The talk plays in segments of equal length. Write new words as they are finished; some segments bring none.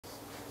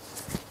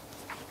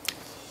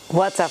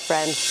What's up,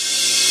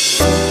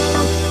 friends?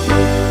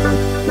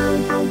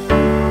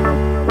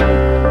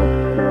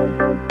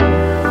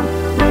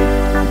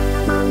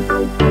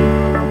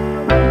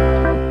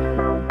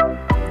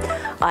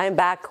 I am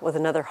back with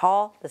another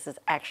haul. This is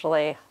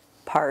actually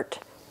part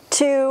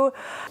 2.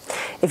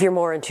 If you're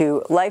more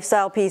into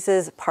lifestyle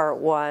pieces, part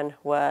 1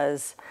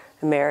 was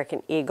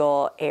American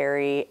Eagle,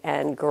 Aerie,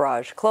 and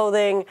garage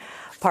clothing.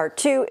 Part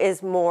 2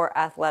 is more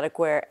athletic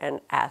wear and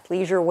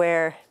athleisure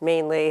wear,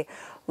 mainly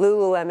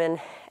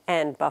Lululemon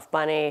and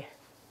Buffbunny,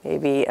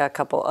 maybe a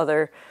couple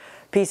other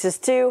pieces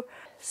too.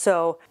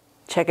 So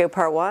check out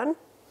part 1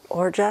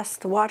 or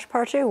just watch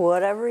part 2,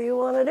 whatever you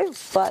want to do.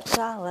 But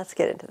let's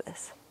get into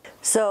this.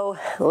 So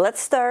let's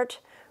start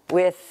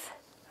with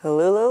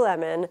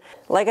Lululemon.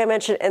 Like I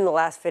mentioned in the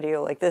last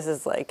video, like this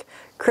is like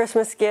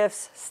Christmas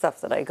gifts,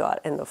 stuff that I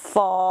got in the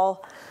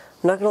fall.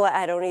 I'm not gonna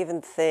lie, I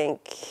don't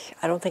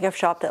think I've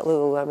shopped at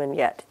Lululemon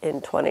yet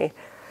in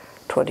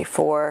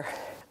 2024,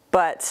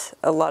 but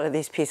a lot of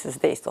these pieces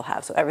they still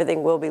have. So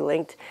everything will be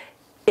linked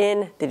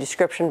in the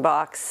description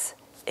box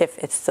if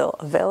it's still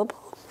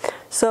available.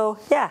 So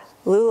yeah,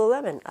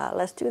 Lululemon,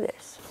 let's do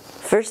this.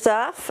 First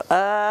off,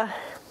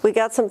 we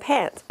got some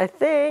pants. I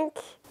think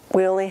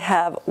we only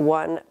have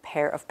one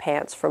pair of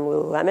pants from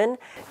Lululemon.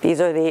 These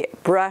are the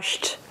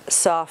brushed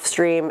soft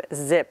stream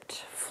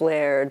zipped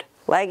flared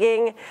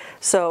legging.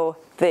 So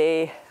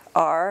they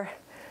are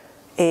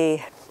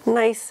a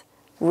nice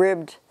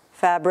ribbed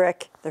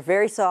fabric. They're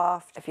very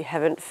soft. If you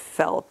haven't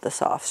felt the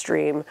soft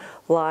stream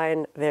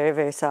line, very,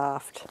 very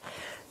soft.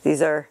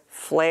 These are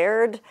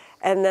flared,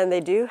 and then they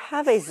do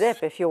have a zip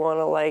if you want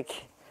to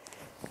like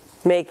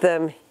make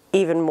them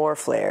even more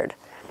flared.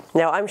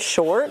 Now I'm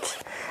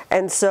short,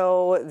 and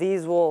so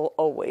these will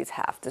always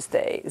have to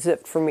stay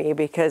zipped for me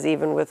because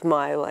even with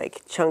my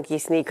like chunky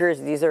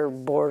sneakers, these are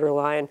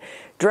borderline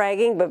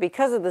dragging, but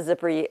because of the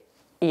zipper,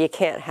 you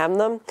can't hem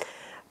them.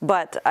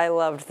 But I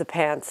loved the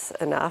pants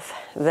enough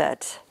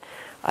that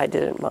I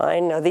didn't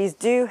mind. Now these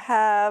do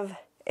have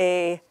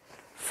a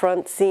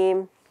front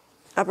seam.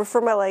 I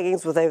prefer my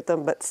leggings without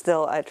them, but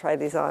still I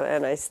tried these on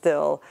and I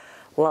still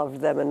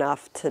loved them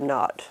enough to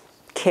not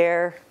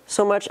care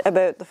so much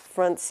about the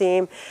front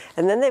seam.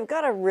 And then they've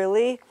got a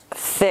really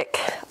thick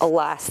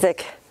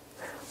elastic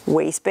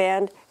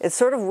waistband. It's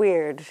sort of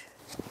weird,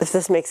 if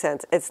this makes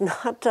sense. It's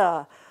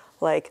not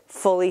like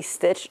fully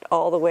stitched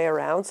all the way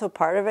around, so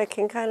part of it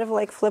can kind of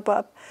like flip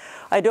up.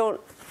 I don't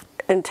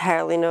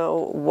entirely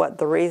know what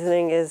the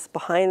reasoning is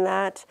behind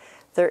that.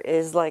 There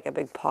is like a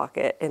big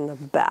pocket in the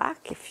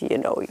back if you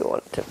know you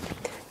want to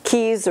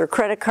keys or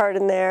credit card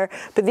in there,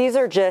 but these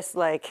are just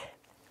like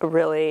a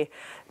really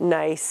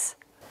nice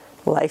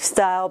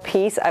lifestyle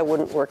piece. I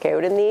wouldn't work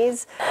out in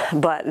these,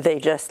 but they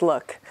just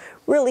look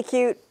really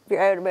cute if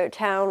you're out about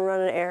town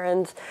running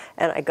errands.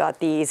 And I got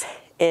these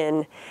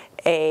in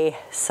a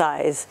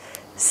size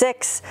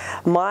 6.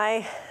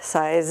 My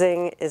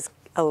sizing is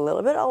a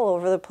little bit all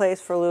over the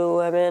place for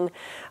Lululemon.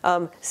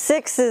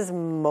 6 is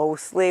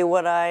mostly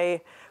what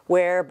I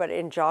wear, but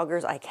in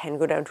joggers I can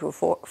go down to a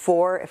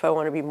 4 if I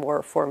want to be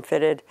more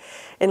form-fitted.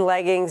 In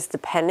leggings,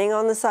 depending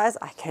on the size,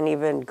 I can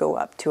even go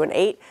up to an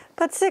 8,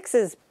 but 6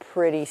 is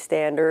pretty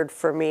standard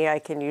for me. I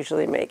can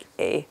usually make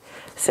a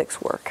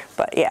 6 work.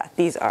 But yeah,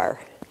 these are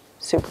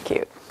super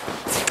cute.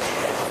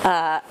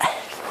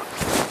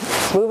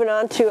 Moving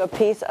on to a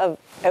piece of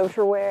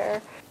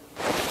outerwear.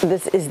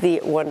 This is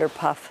the Wonder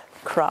Puff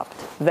cropped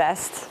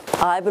vest.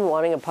 I've been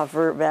wanting a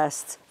puffer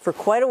vest for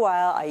quite a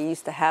while. I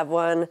used to have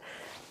one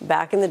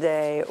back in the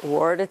day,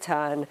 wore it a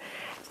ton,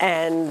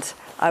 and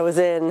I was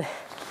in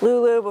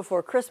Lulu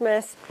before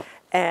Christmas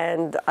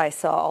and I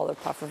saw all the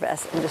puffer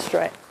vests and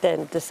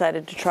then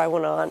decided to try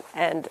one on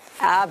and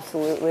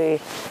absolutely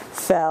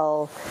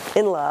fell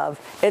in love.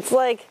 It's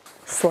like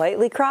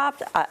slightly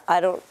cropped. I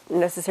don't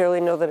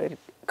necessarily know that I'd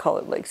call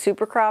it like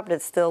super cropped.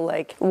 It's still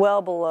like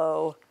well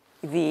below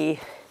the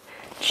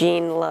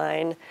jean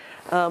line,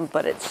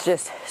 but it's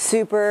just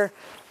super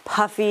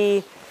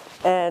puffy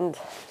and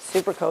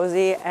super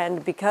cozy.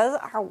 And because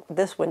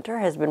this winter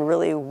has been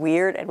really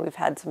weird and we've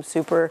had some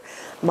super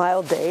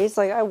mild days,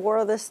 like I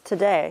wore this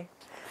today,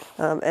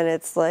 and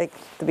it's like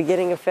the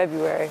beginning of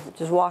February,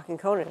 just walking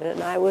Conan,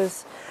 and I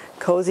was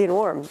cozy and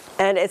warm.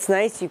 And it's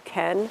nice, you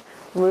can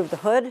remove the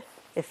hood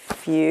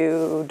if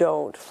you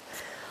don't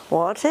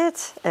want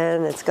it,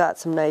 and it's got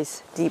some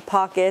nice deep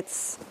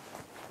pockets.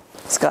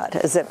 It's got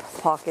a zip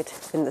pocket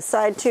in the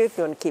side too if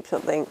you want to keep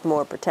something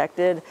more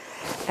protected.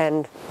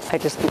 And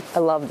I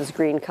love this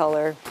green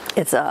color.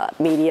 It's a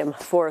medium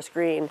forest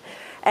green.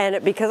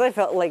 And because I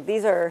felt like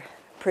these are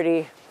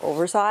pretty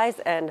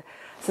oversized, and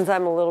since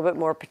I'm a little bit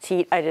more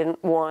petite, I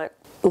didn't want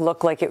to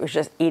look like it was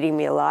just eating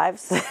me alive.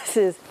 So this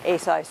is a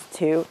size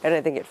 2, and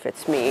I think it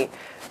fits me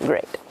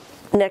great.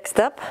 Next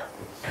up,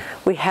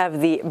 we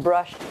have the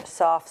brushed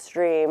soft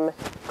stream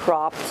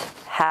cropped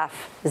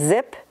half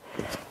zip,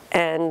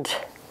 and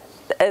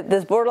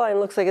this borderline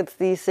looks like it's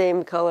the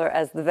same color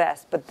as the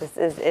vest, but this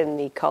is in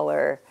the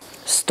color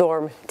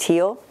Storm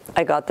Teal.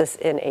 I got this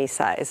in a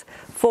size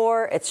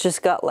 4. It's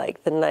just got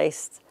like the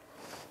nice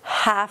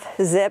half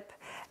zip,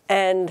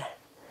 and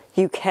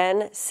you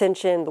can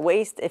cinch in the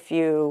waist if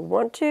you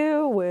want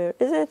to. Where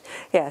is it?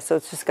 Yeah, so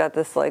it's just got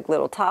this like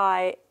little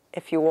tie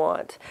if you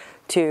want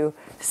to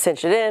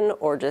cinch it in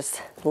or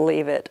just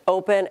leave it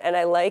open. And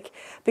I like,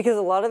 because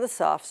a lot of the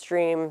soft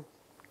stream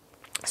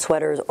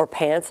sweaters or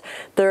pants,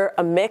 they're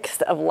a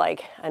mix of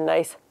like a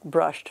nice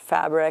brushed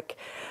fabric,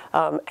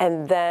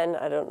 and then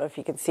I don't know if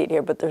you can see it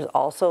here, but there's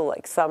also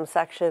like some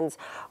sections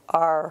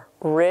are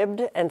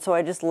ribbed, and so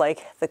I just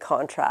like the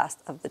contrast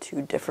of the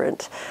two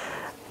different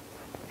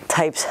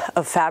types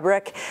of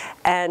fabric.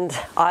 And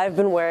I've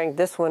been wearing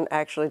this one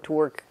actually to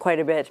work quite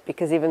a bit,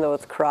 because even though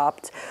it's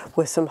cropped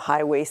with some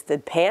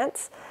high-waisted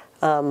pants,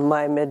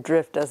 my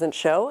midriff doesn't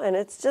show, and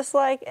it's just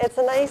like, it's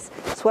a nice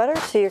sweater,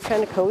 so you're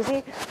kind of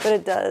cozy, but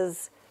it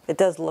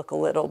does look a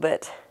little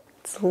bit,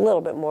 it's a little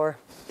bit more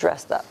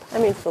dressed up. I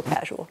mean, still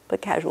casual,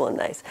 but casual and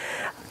nice.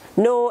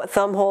 No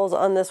thumb holes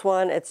on this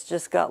one. It's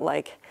just got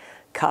like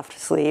cuffed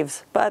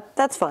sleeves, but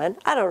that's fine.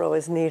 I don't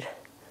always need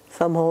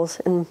thumb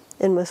holes in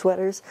my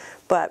sweaters,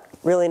 but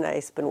really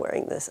nice. Been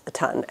wearing this a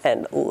ton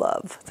and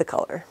love the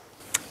color.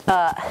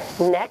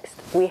 Next,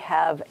 we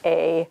have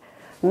a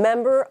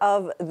member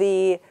of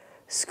the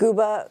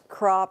scuba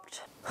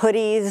cropped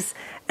hoodies,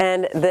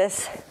 and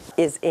this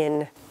is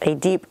in a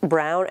deep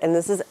brown, and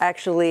this is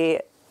actually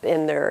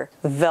in their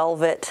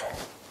velvet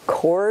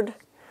cord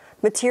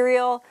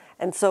material,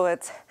 and so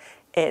it's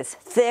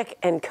thick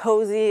and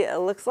cozy. It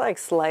looks like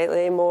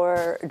slightly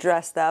more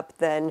dressed up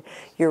than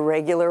your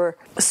regular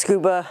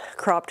scuba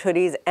cropped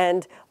hoodies,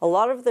 and a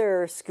lot of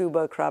their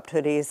scuba cropped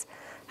hoodies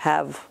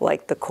have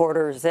like the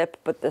quarter zip,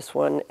 but this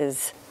one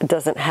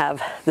doesn't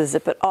have the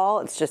zip at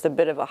all. It's just a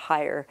bit of a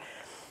higher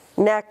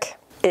neck.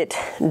 It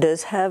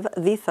does have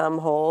the thumb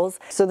holes.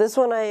 So this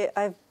one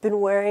I've been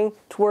wearing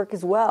to work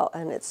as well,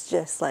 and it's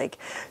just like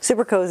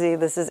super cozy.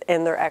 This is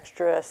in their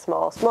extra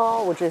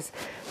small, which is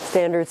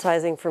standard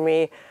sizing for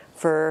me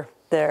for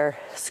their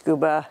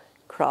scuba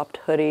cropped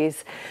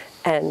hoodies,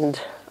 and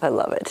I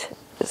love it.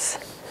 It's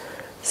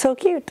so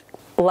cute.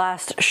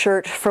 Last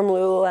shirt from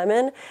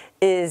Lululemon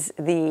is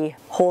the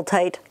Hold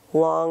Tight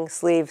long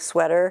sleeve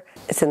sweater.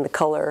 It's in the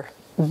color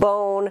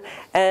Bone,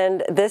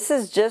 and this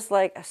is just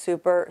like a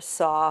super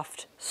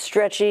soft,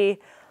 stretchy,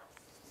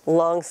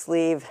 long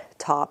sleeve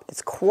top.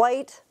 It's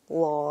quite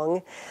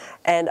long,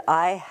 and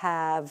I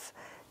have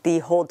the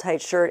Hold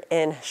Tight shirt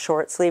in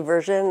short sleeve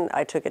version.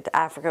 I took it to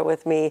Africa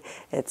with me.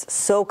 It's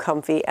so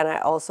comfy, and I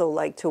also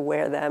like to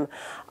wear them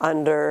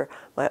under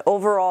my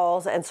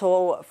overalls. And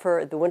so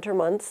for the winter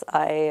months,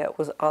 I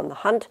was on the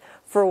hunt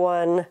for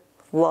one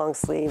long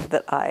sleeve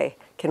that I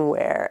can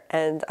wear,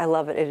 and I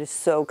love it. It is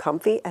so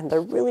comfy, and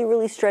they're really,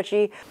 really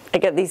stretchy. I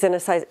get these in a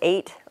size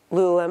 8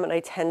 Lululemon.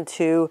 I tend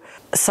to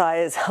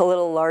size a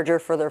little larger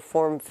for their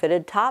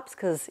form-fitted tops,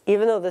 because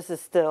even though this is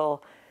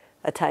still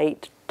a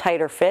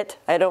tighter fit,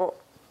 I don't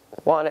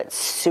want it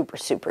super,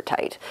 super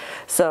tight.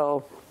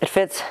 So it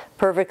fits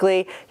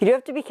perfectly. You do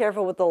have to be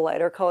careful with the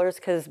lighter colors,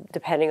 because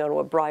depending on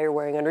what bra you're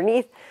wearing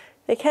underneath,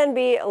 it can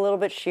be a little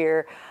bit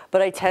sheer,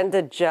 but I tend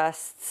to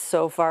just,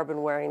 so far,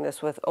 been wearing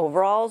this with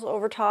overalls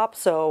over top,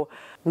 so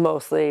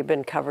mostly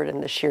been covered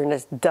in the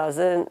sheerness.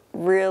 Doesn't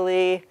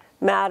really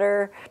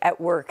matter.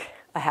 At work,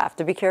 I have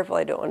to be careful.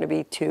 I don't want to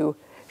be too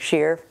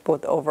sheer, but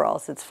with the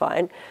overalls, it's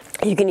fine.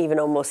 You can even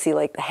almost see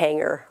like the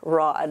hanger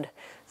rod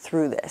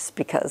through this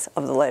because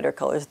of the lighter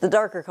colors. The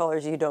darker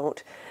colors, you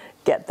don't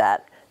get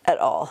that at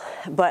all,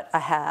 but I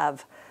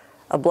have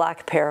a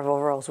black pair of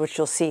overalls, which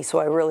you'll see, so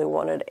I really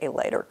wanted a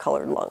lighter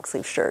colored long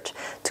sleeve shirt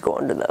to go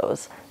under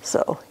those.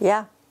 So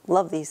yeah,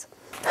 love these.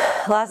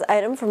 Last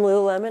item from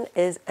Lululemon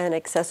is an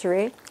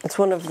accessory. It's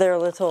one of their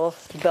little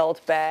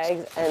belt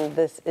bags, and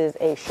this is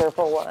a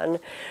Sherpa one.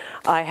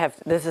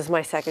 This is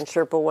my second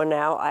Sherpa one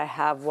now. I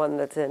have one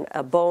that's in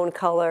a bone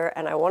color,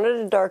 and I wanted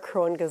a darker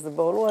one because the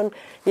bone one,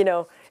 you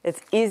know, it's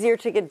easier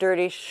to get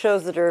dirty,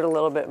 shows the dirt a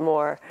little bit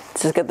more.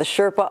 It's just got the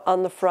Sherpa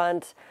on the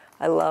front.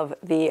 I love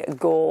the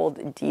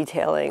gold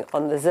detailing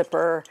on the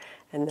zipper,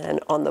 and then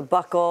on the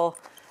buckle,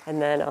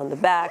 and then on the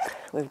back,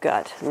 we've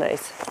got a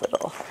nice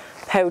little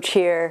pouch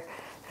here.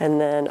 And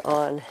then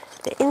on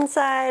the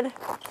inside,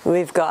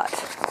 we've got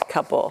a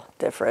couple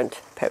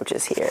different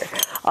pouches here.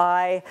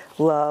 I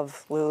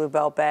love Lulu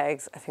belt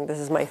bags. I think this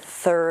is my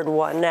third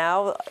one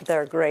now.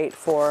 They're great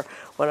for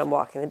when I'm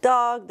walking the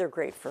dog. They're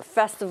great for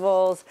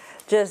festivals.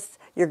 Just,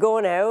 you're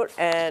going out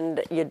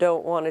and you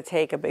don't want to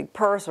take a big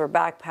purse or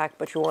backpack,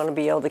 but you want to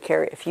be able to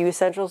carry a few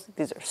essentials.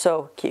 These are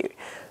so cute.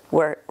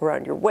 Wear it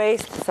around your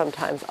waist.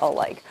 Sometimes I'll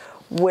like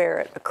wear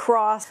it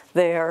across.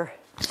 They're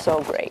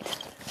so great.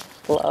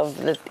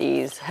 Love that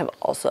these have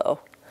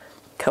also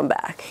come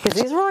back, because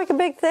these were like a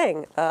big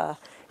thing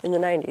in the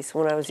 90s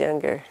when I was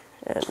younger.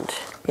 And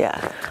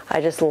yeah, I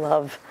just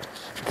love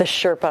the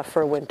Sherpa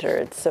for winter.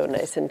 It's so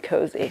nice and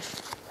cozy.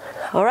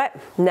 All right,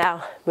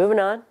 now moving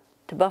on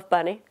to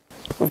Buffbunny.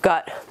 We've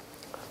got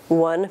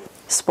one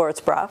sports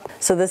bra.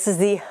 So this is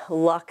the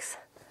Luxe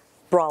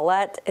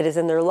bralette. It is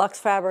in their Luxe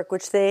fabric,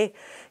 which they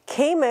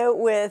came out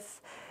with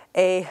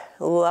a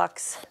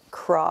Luxe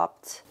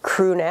cropped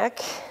crew neck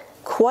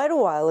quite a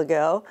while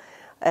ago.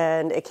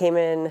 and it came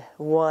in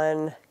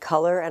one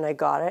color, and I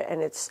got it,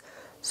 and it's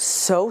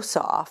so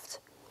soft.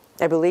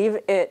 I believe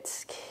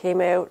it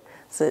came out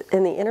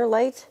in the Inner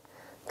Light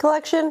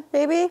collection,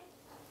 maybe,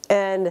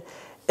 and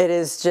it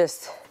is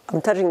just,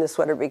 I'm touching the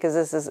sweater because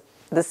this is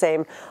the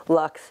same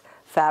luxe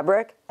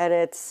fabric, and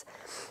it's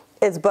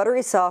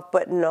buttery soft,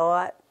 but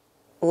not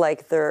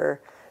like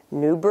their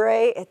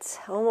Nubray. It's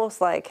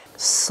almost like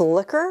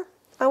slicker,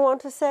 I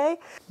want to say.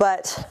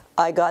 But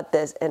I got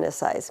this in a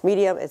size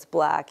medium. It's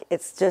black.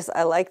 It's just,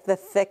 I like the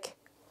thick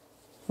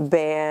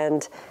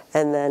band,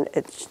 and then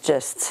it's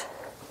just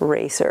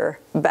racer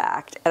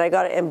backed. And I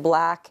got it in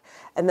black,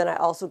 and then I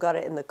also got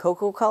it in the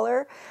cocoa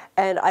color.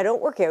 And I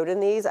don't work out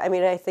in these. I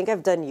mean, I think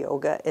I've done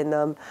yoga in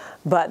them,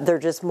 but they're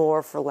just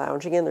more for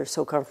lounging in. They're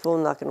so comfortable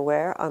and not going to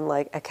wear on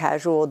like a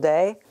casual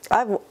day.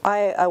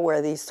 I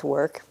wear these to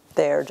work.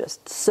 They're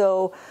just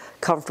so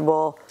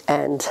comfortable,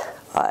 and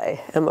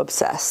I am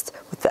obsessed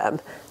with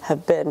them.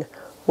 Have been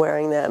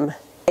wearing them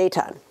a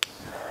ton.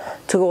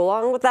 To go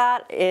along with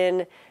that,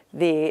 in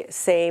the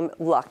same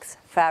luxe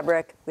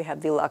fabric, we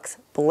have the luxe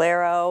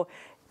bolero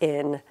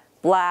in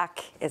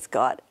black. It's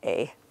got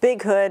a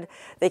big hood.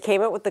 They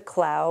came out with the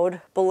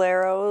cloud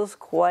boleros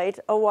quite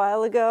a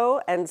while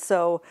ago, and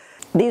so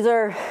these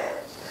are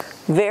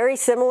very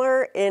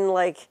similar in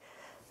like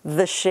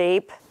the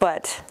shape,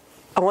 but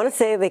I want to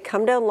say they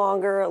come down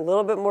longer, a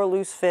little bit more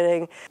loose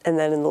fitting, and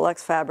then in the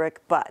luxe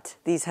fabric, but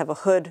these have a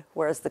hood,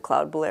 whereas the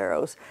cloud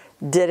boleros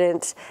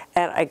didn't.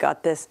 And I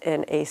got this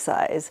in a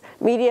size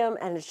medium,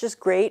 and it's just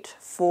great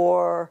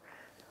for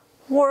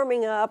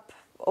warming up,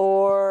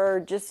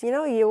 or just, you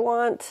know, you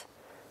want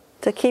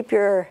to keep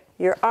your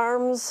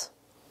arms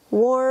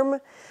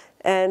warm.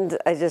 And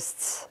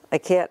I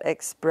can't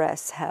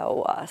express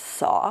how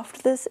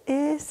soft this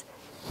is.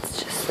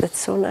 It's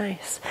so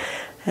nice.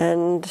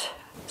 And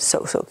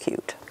so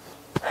cute.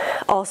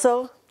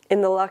 Also,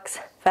 in the luxe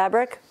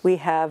fabric, we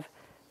have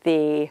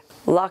the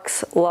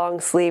luxe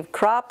long sleeve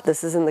crop.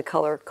 This is in the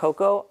color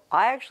cocoa.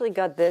 I actually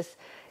got this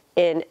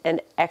in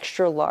an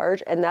extra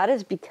large, and that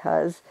is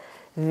because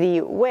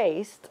the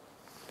waist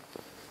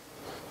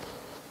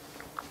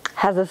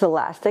has this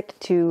elastic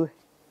to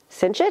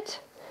cinch it.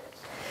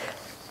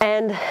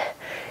 And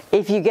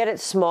if you get it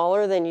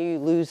smaller, then you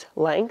lose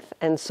length.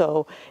 And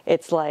so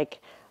it's like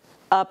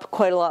up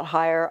quite a lot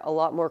higher, a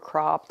lot more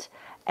cropped.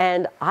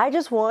 And I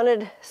just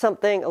wanted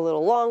something a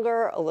little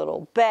longer, a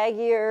little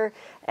baggier,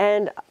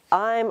 and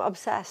I'm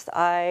obsessed.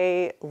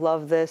 I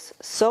love this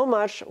so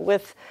much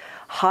with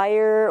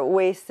higher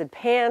waisted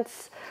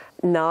pants.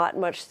 Not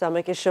much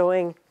stomach is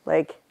showing,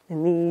 like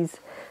in these.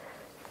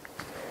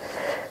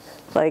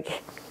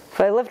 Like if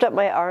I lift up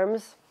my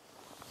arms,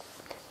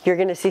 you're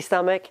gonna see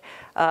stomach,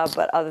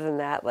 but other than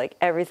that, like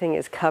everything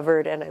is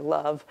covered, and I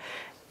love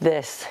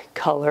this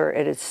color.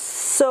 It is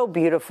so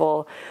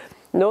beautiful.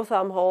 No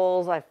thumb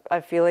holes.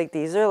 I feel like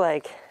these are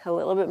like a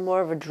little bit more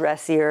of a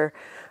dressier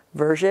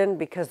version,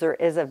 because there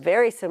is a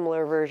very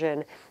similar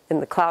version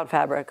in the cloud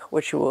fabric,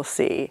 which you will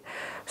see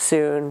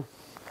soon.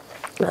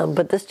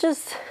 But this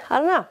just, I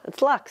don't know,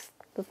 it's luxe.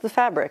 It's the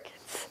fabric.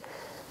 It's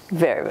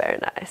very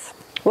nice.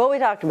 Well, we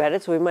talked about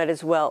it, so we might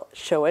as well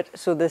show it.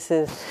 So this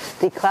is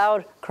the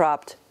cloud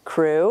cropped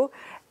crew,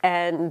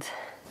 and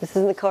this is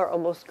in the color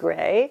almost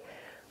gray.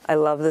 I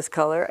love this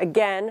color.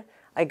 Again,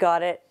 I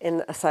got it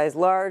in a size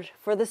large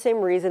for the same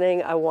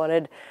reasoning. I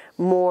wanted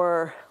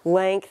more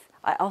length.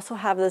 I also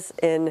have this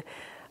in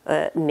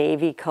a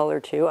navy color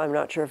too. I'm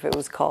not sure if it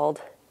was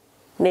called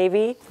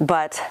navy,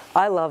 but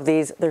I love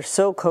these. They're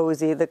so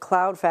cozy. The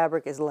cloud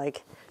fabric is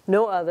like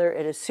no other.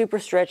 It is super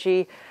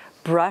stretchy,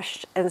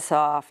 brushed and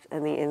soft,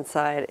 and the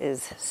inside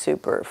is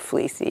super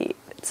fleecy.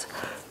 It's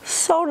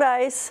so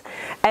nice.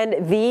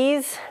 And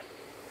these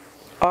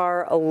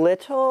are a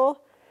little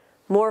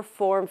more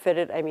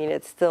form-fitted. I mean,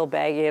 it's still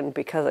baggy, and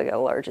because I got a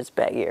large, it's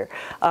baggier.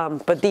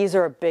 But these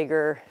are a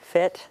bigger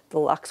fit, the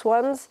luxe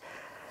ones.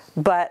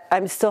 But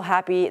I'm still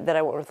happy that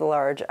I went with the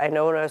large. I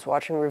know when I was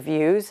watching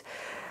reviews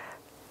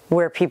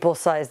where people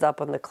sized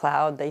up on the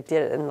cloud, they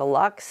did it in the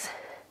luxe.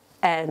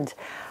 And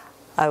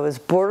I was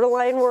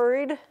borderline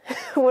worried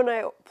when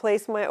I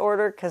placed my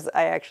order, because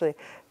I actually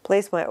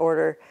placed my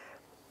order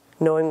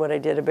knowing what I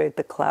did about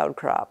the cloud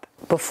crop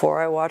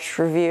before I watched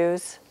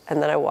reviews.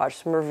 And then I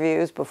watched some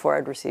reviews before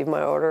I'd received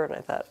my order, and I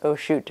thought, oh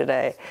shoot, did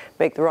I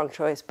make the wrong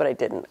choice? But I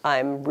didn't.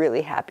 I'm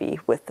really happy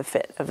with the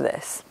fit of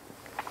this.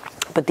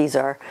 But these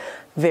are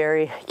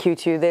very cute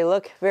too. They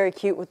look very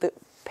cute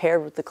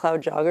paired with the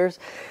cloud joggers,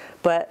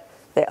 but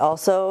they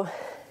also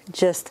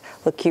just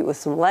look cute with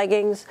some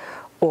leggings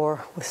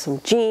or with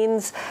some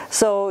jeans.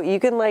 So you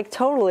can like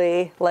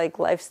totally like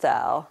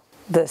lifestyle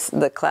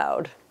the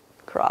cloud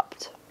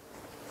cropped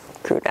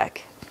crew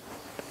neck.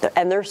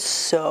 And they're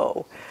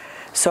so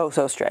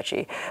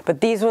stretchy.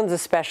 But these ones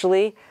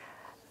especially,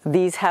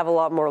 these have a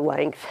lot more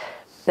length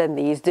than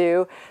these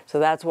do. So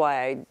that's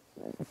why I'm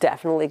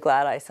definitely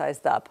glad I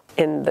sized up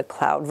in the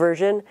cloud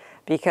version,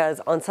 because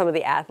on some of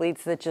the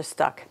athletes that just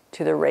stuck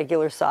to the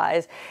regular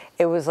size,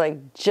 it was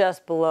like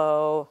just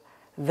below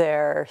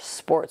their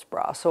sports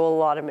bra. So a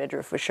lot of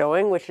midriff was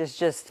showing, which is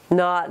just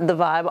not the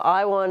vibe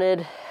I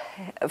wanted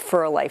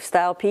for a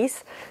lifestyle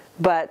piece,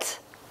 but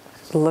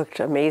looked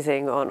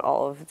amazing on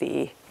all of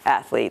the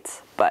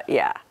athletes. But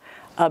yeah,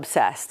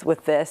 obsessed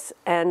with this,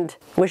 and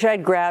wish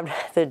I'd grabbed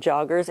the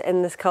joggers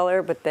in this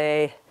color, but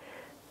they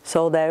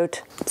sold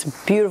out. It's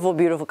a beautiful,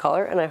 beautiful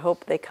color, and I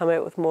hope they come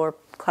out with more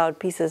cloud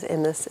pieces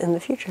in this in the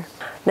future.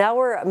 Now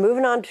we're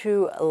moving on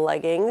to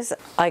leggings.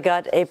 I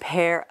got a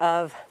pair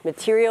of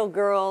Material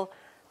Girl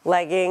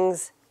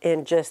leggings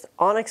in just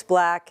onyx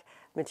black.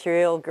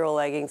 Material Girl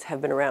leggings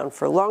have been around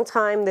for a long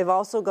time. They've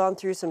also gone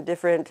through some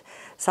different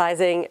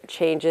sizing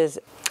changes.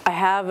 I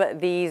have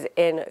these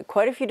in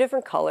quite a few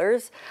different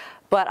colors,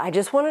 but I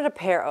just wanted a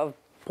pair of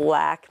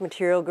black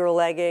Material Girl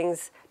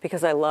leggings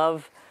because I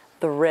love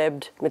the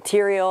ribbed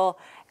material,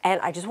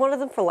 and I just wanted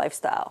them for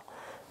lifestyle.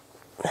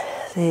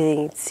 So you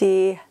can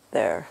see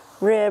they're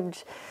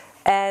ribbed,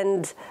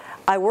 and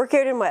I work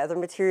out in my other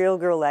Material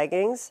Girl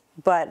leggings,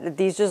 but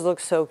these just look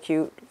so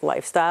cute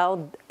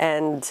lifestyle,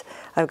 and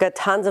I've got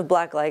tons of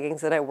black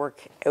leggings that I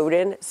work out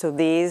in, so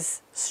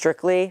these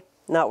strictly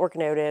not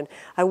working out in.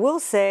 I will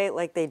say,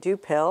 like, they do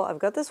pill. I've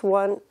got this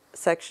one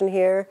section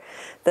here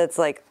that's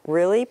like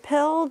really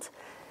pilled,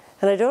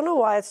 and I don't know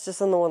why it's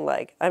just on the one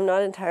leg. I'm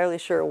not entirely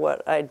sure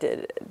what I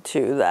did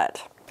to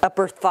that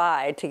upper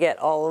thigh to get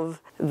all of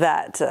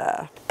that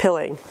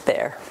pilling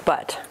there,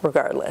 but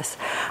regardless,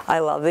 I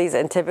love these.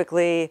 And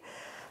typically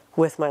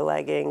with my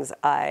leggings,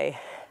 I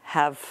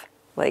have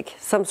like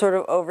some sort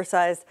of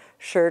oversized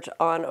shirt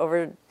on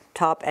over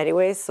top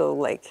anyways, so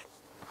like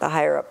the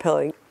higher up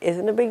pilling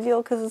isn't a big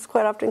deal because it's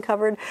quite often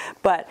covered,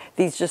 but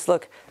these just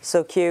look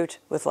so cute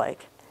with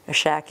like a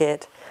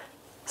shacket,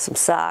 some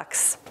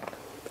socks,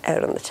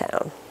 out on the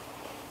town.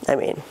 I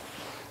mean,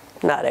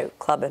 not out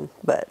clubbing,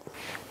 but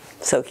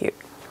so cute.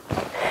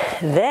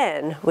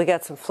 Then we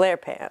got some flare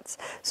pants.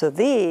 So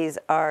these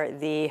are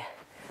the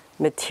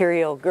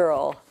Material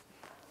Girl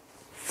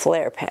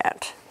flare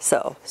pant.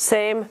 So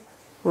same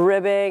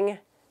ribbing,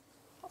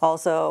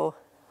 also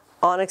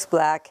onyx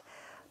black,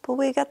 but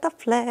we got the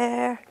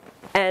flare.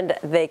 And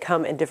they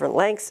come in different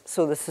lengths.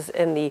 So this is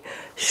in the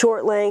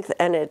short length,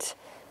 and it's,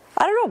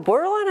 I don't know,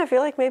 borderline. I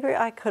feel like maybe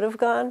I could have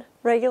gone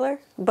regular,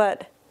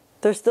 but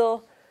they're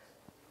still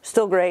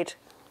great.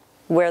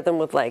 Wear them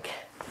with like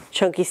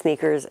chunky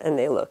sneakers and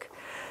they look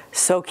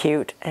so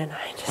cute, and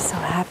I'm just so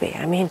happy.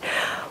 I mean,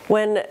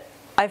 when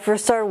I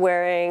first started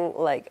wearing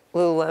like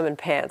Lululemon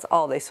pants,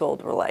 all they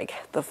sold were like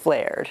the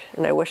flared,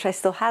 and I wish I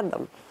still had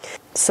them.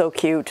 So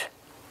cute.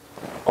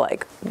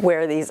 Like,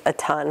 wear these a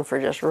ton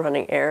for just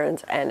running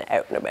errands and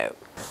out and about.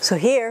 So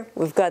here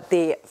we've got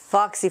the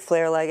Foxy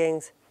flare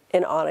leggings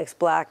in onyx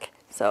black.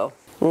 So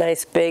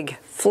nice big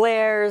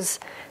flares,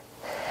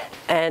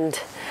 and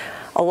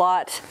a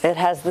lot. It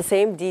has the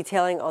same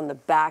detailing on the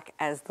back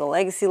as the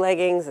Legacy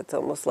leggings. It's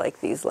almost like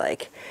these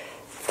like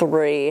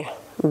 3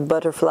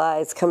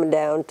 butterflies coming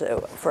down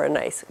for a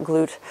nice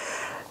glute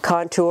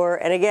contour.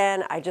 And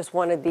again, I just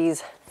wanted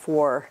these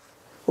for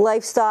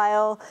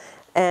lifestyle,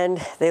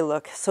 and they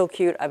look so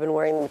cute. I've been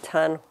wearing them a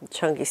ton with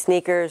chunky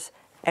sneakers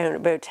out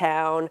about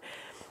town,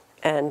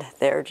 and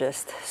they're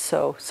just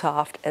so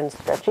soft and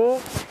stretchy,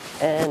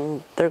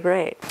 and they're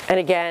great. And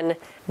again,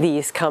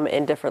 these come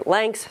in different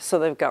lengths. So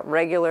they've got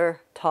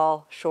regular,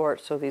 tall,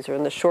 short. So these are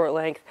in the short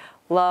length.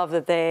 Love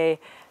that they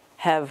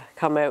have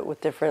come out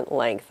with different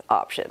length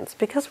options,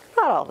 because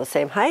we're not all the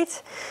same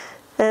height,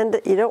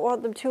 and you don't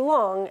want them too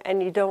long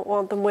and you don't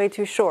want them way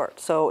too short.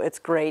 So it's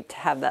great to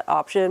have that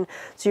option,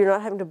 so you're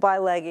not having to buy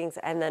leggings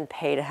and then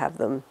pay to have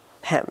them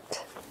hemmed.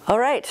 All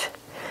right.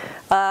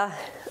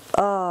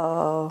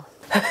 Oh.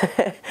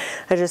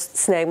 I just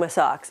snagged my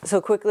socks.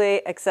 So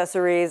quickly,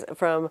 accessories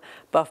from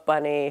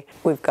Buffbunny.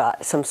 We've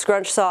got some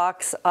scrunch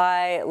socks.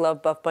 I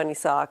love Buffbunny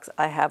socks.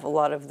 I have a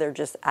lot of their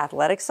just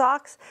athletic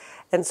socks.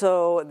 And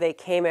so they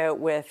came out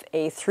with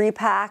a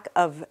 3-pack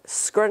of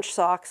scrunch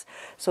socks.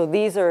 So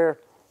these are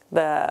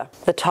the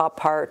top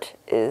part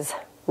is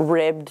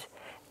ribbed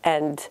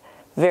and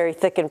very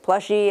thick and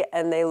plushy,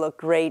 and they look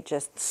great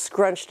just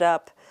scrunched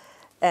up.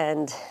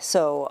 And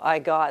so I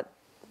got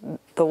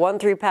the one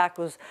 3-pack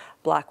was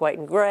black, white,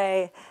 and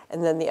gray,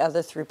 and then the other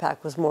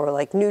 3-pack was more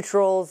like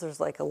neutrals. There's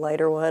like a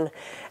lighter one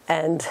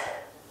and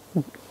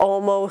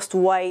almost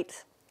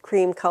white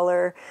cream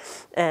color,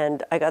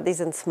 and I got these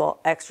in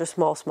small, extra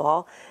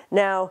small.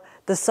 Now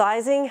the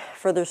sizing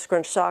for their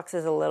scrunch socks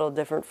is a little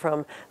different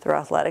from their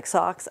athletic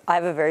socks. I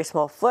have a very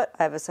small foot.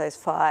 I have a size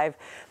 5.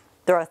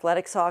 Their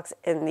athletic socks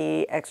in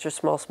the extra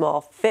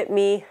small fit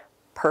me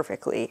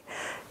perfectly.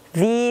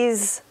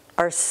 These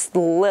are a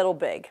little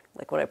big.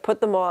 Like when I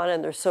put them on,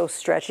 and they're so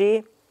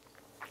stretchy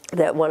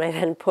that when I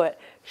then put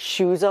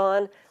shoes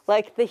on,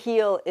 like the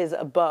heel is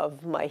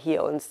above my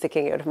heel and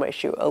sticking out of my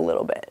shoe a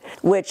little bit,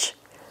 which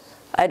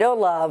I don't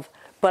love,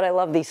 But I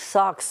love these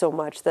socks so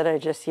much that I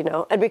just, you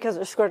know, and because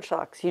they're scrunch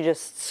socks, you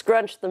just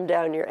scrunch them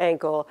down your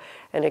ankle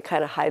and it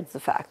kind of hides the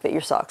fact that your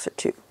socks are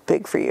too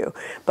big for you.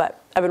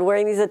 But I've been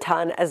wearing these a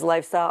ton as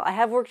lifestyle. I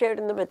have worked out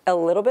in them a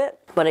little bit,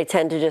 but I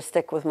tend to just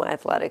stick with my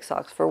athletic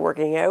socks for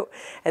working out.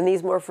 And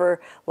these more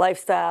for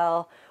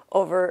lifestyle,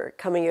 over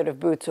coming out of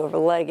boots over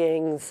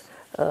leggings,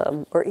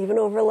 or even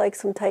over like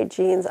some tight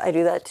jeans. I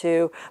do that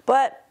too.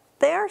 But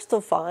they are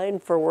still fine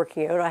for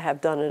working out. I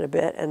have done it a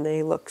bit and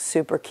they look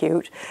super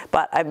cute,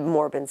 but I've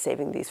more been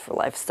saving these for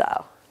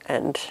lifestyle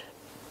and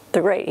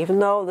they're great. Even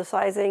though the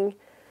sizing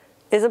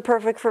isn't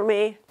perfect for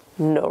me,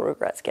 no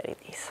regrets getting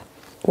these.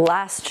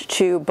 Last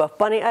two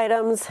Buffbunny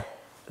items,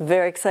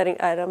 very exciting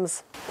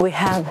items. We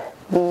have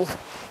the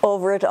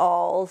Over It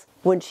Alls.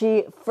 When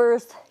she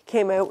first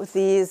came out with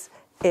these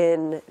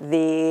in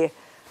the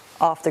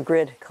Off the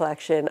Grid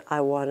collection,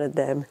 I wanted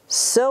them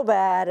so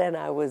bad and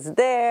I was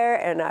there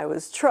and I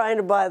was trying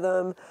to buy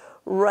them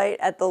right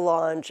at the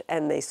launch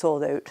and they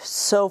sold out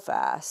so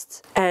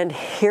fast. And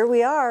here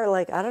we are,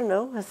 like, I don't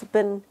know, has it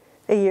been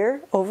a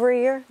year, over a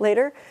year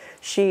later?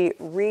 She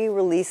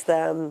re-released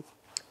them,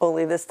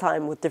 only this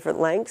time with different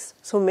lengths.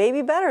 So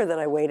maybe better than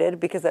I waited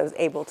because I was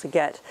able to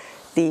get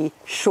the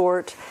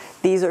short.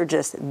 These are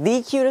just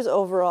the cutest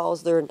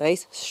overalls. They're a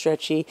nice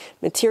stretchy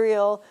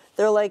material.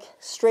 They're like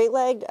straight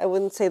legged. I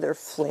wouldn't say they're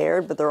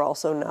flared, but they're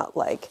also not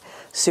like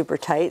super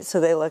tight. So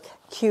they look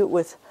cute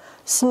with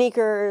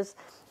sneakers.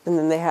 And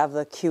then they have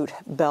the cute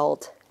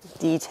belt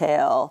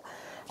detail.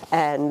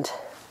 And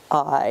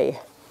I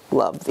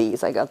love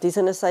these. I got these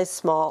in a size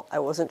small. I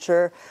wasn't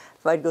sure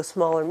if I'd go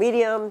small or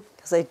medium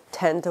because I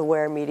tend to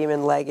wear medium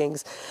in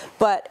leggings.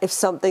 But if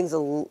something's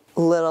a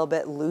little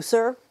bit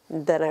looser,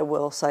 then I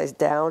will size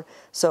down.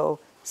 So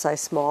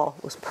size small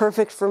was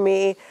perfect for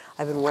me.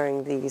 I've been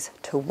wearing these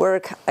to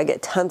work. I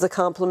get tons of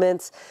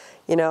compliments.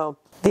 You know,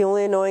 the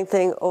only annoying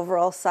thing,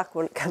 overalls suck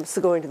when it comes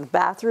to going to the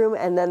bathroom,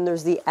 and then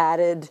there's the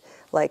added,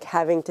 like,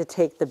 having to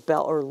take the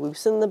belt or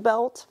loosen the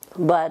belt.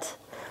 But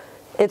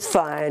it's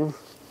fine.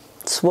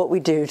 It's what we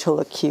do to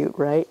look cute,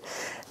 right?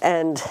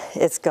 And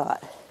it's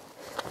got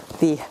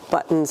the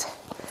buttons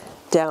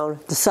down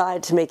the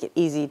side to make it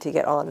easy to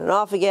get on and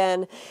off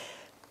again.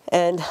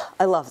 And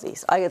I love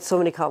these. I get so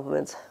many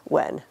compliments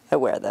when I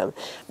wear them.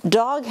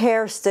 Dog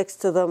hair sticks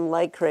to them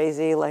like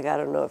crazy. Like, I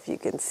don't know if you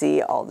can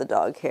see all the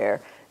dog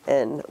hair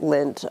and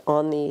lint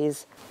on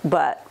these,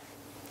 but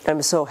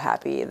I'm so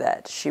happy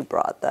that she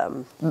brought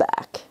them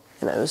back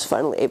and I was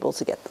finally able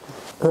to get them.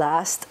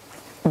 Last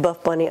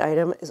Buffbunny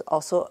item is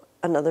also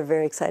another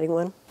very exciting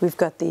one. We've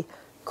got the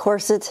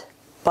corset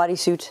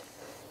bodysuit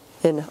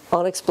in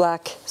onyx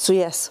black. So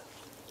yes,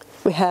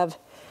 we have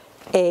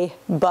a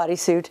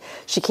bodysuit.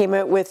 She came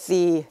out with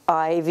the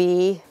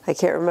IV, I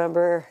can't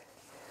remember,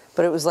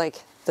 but it was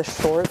like the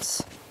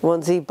shorts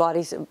onesie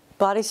bodysuit.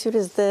 Bodysuit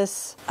is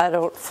this? I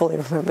don't fully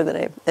remember the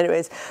name.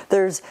 Anyways,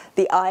 there's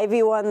the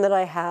IV one that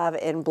I have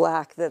in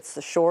black that's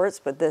the shorts,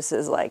 but this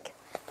is like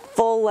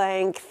full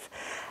length,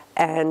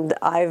 and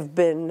I've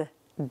been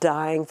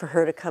dying for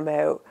her to come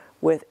out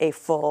with a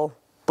full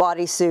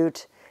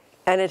bodysuit,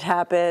 and it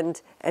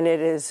happened, and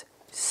it is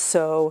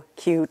so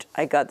cute.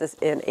 I got this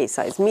in a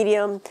size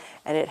medium,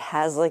 and it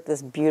has like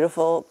this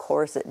beautiful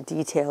corset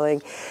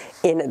detailing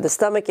in the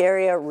stomach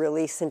area,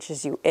 really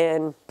cinches you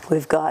in.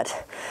 We've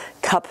got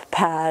cup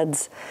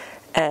pads,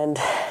 and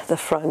the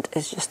front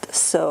is just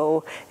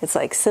so, it's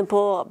like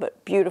simple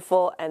but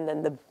beautiful, and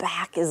then the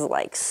back is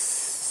like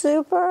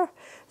super,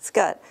 it's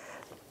got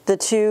the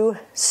two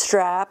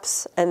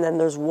straps and then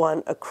there's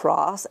one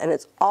across, and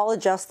it's all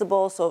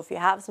adjustable, so if you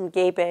have some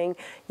gaping,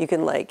 you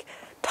can like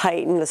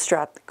tighten the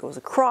strap that goes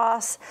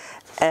across,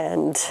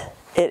 and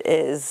it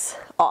is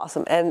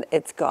awesome. And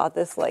it's got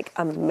this like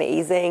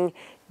amazing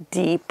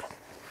deep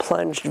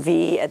plunged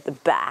V at the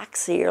back,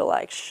 so you're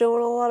like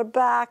showing a lot of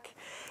back.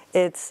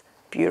 It's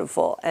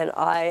beautiful, and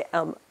I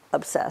am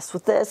obsessed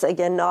with this.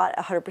 Again, not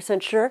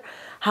 100% sure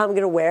how I'm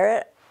gonna wear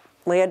it.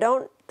 Like, I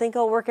don't think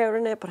I'll work out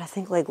in it, but I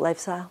think like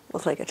lifestyle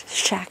with like a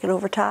jacket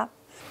over top,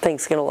 I think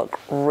it's gonna look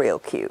real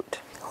cute.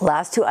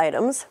 Last two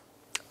items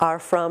are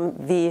from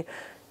the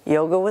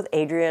Yoga with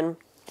Adriene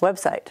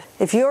website.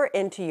 If you're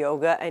into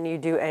yoga and you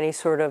do any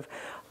sort of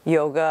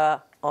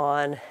yoga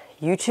on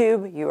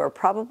YouTube, you are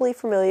probably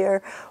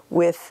familiar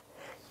with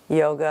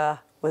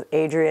Yoga with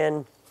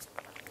Adriene.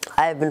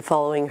 I have been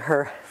following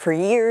her for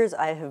years.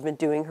 I have been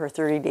doing her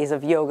 30 days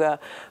of yoga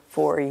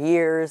for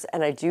years,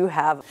 and I do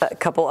have a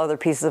couple other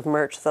pieces of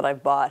merch that I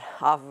bought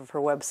off of her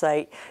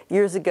website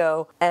years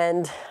ago,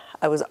 and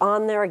I was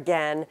on there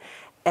again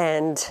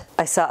and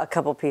I saw a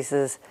couple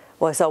pieces.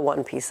 Well, I saw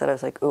one piece that I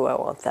was like, ooh, I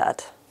want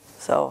that.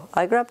 So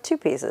I grabbed two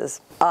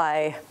pieces.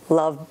 I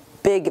love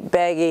big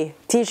baggy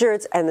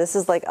t-shirts, and this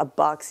is like a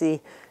boxy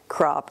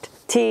cropped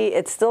tee.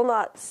 It's still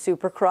not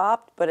super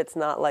cropped, but it's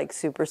not like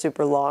super,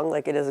 super long,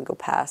 like it doesn't go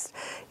past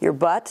your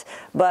butt.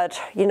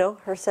 But, you know,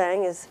 her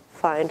saying is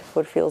find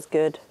what feels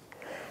good.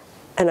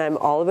 And I'm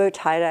all about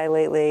tie-dye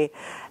lately.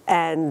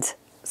 And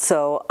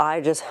so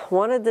I just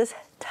wanted this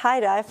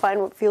tie-dye,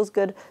 find what feels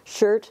good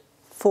shirt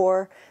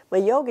for my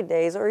yoga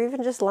days or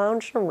even just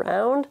lounging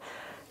around.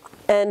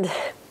 And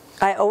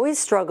I always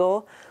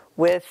struggle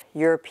with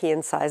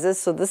European sizes.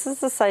 So this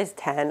is a size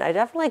 10. I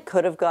definitely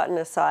could have gotten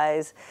a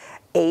size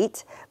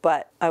 8,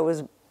 but I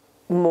was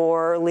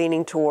more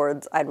leaning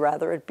towards I'd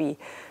rather it be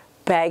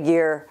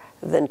baggier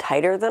than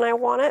tighter than I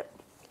want it.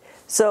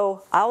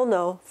 So I'll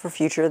know for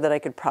future that I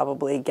could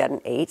probably get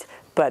an 8,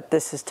 but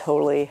this is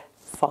totally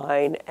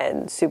fine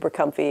and super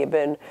comfy. I've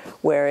been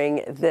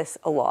wearing this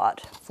a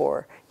lot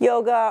for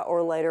yoga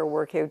or lighter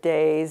workout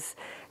days,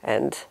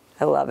 and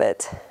I love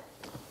it.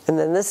 And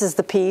then this is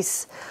the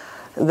piece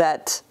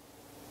that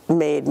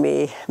made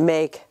me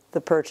make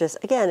the purchase.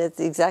 Again, it's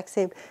the exact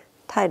same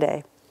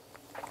tie-dye.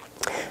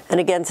 And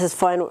again, it says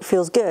find what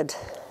feels good.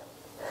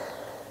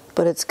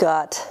 But it's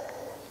got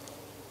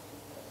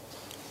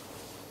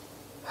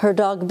her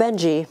dog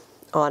Benji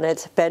on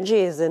it.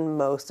 Benji is in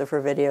most of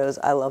her videos.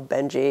 I love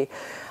Benji.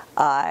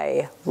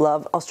 I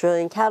love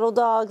Australian cattle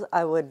dogs.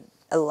 I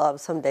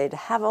love someday to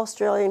have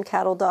Australian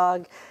cattle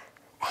dog.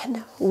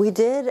 And we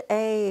did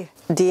a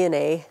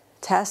DNA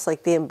test,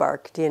 like the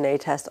Embark DNA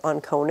test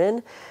on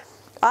Conan.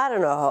 I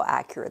don't know how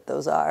accurate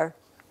those are,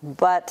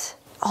 but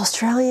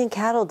Australian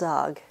cattle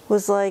dog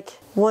was like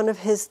one of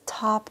his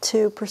top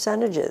 2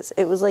 percentages.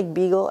 It was like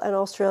Beagle and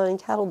Australian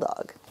cattle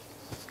dog.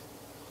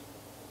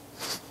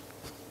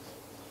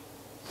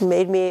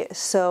 Made me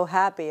so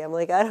happy. I'm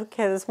like, I don't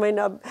care, this might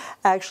not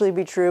actually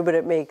be true, but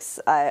it makes,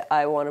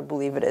 I want to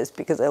believe it is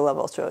because I love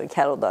Australian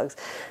cattle dogs.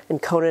 And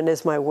Conan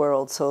is my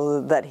world, so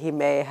that he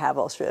may have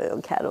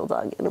Australian cattle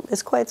dog and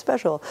it's quite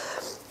special.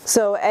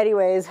 So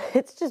anyways,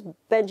 it's just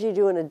Benji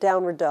doing a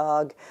downward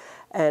dog,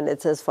 and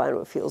it says find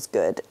what feels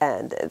good.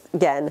 And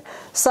again,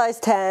 size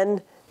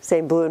 10,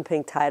 same blue and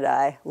pink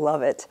tie-dye,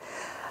 love it.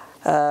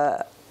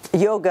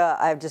 Yoga,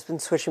 I've just been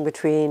switching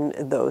between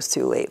those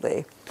two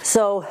lately.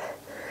 So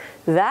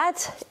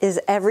that is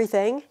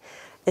everything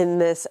in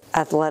this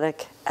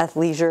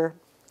athleisure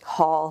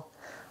haul.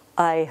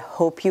 I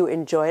hope you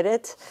enjoyed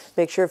it.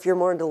 Make sure if you're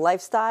more into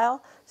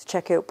lifestyle, to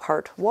check out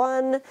part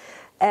 1.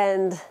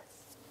 And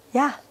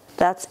yeah,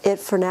 that's it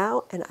for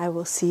now, and I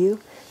will see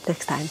you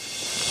next time.